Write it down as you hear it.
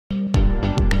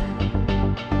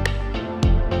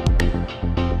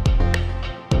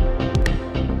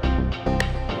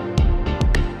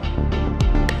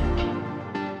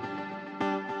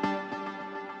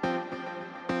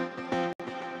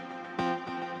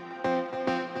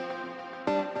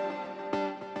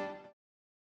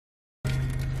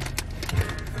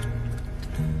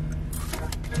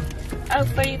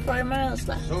about 34 miles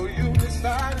left. So you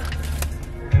decided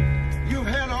you've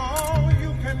had all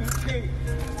you can take.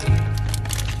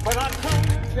 But I come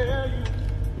to tell you,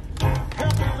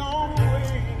 help is on the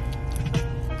way.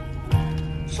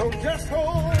 So just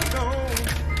hold on.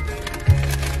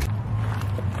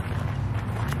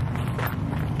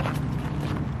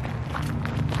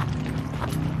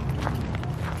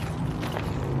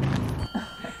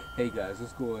 Hey guys,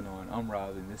 what's going on? I'm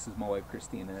Rob and this is my wife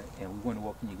Christina, and we want to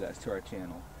welcome you guys to our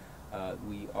channel.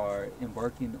 We are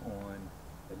embarking on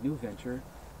a new venture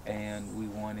and we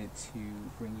wanted to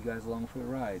bring you guys along for the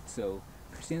ride. So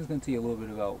Christina's going to tell you a little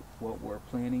bit about what we're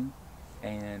planning,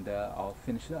 and I'll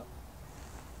finish it up.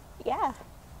 Yeah,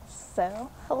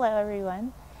 so hello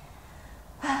everyone.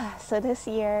 So this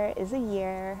year is the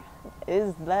year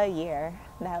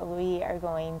that we are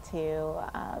going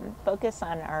to focus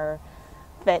on our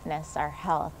fitness, our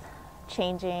health,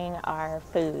 changing our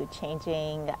food,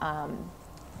 changing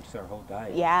Just our whole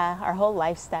diet. yeah, our whole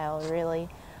lifestyle really.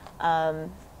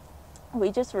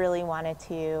 We just really wanted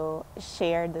to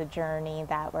share the journey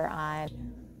that we're on.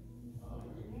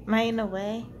 Am I in the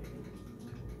way?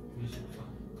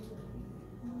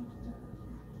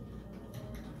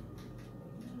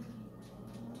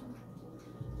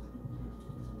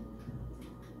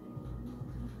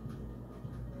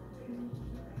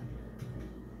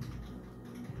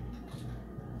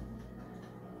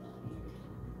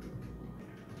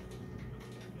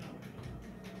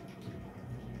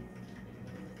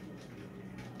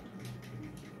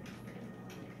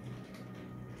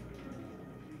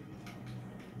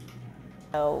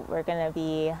 So we're going to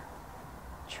be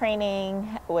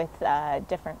training with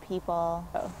different people.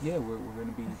 Yeah, we're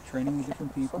going to be training with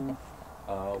different people.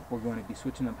 We're going to be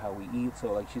switching up how we eat.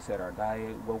 So like she said, our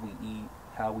diet, what we eat,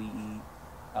 how we eat,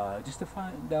 just to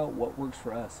find out what works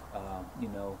for us. You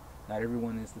know, not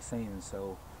everyone is the same,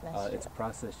 so it's a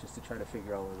process just to try to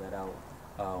figure all of that out.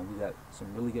 We got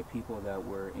some really good people that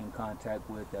we're in contact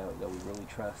with, that we really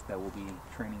trust, that we'll be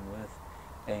training with.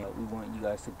 And we want you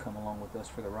guys to come along with us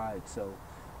for the ride. So,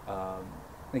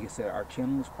 like I said, our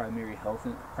channel is primarily health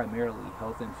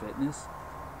and fitness.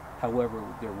 However,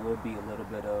 there will be a little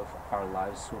bit of our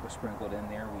lives sort of sprinkled in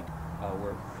there.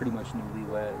 We're pretty much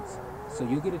newlyweds, so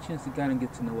you'll get a chance to kind of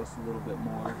get to know us a little bit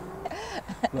more.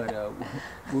 But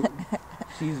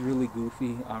she's really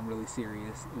goofy. I'm really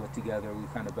serious. But together, we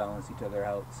kind of balance each other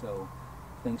out. So,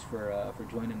 thanks for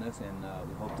joining us, and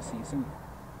we hope to see you soon.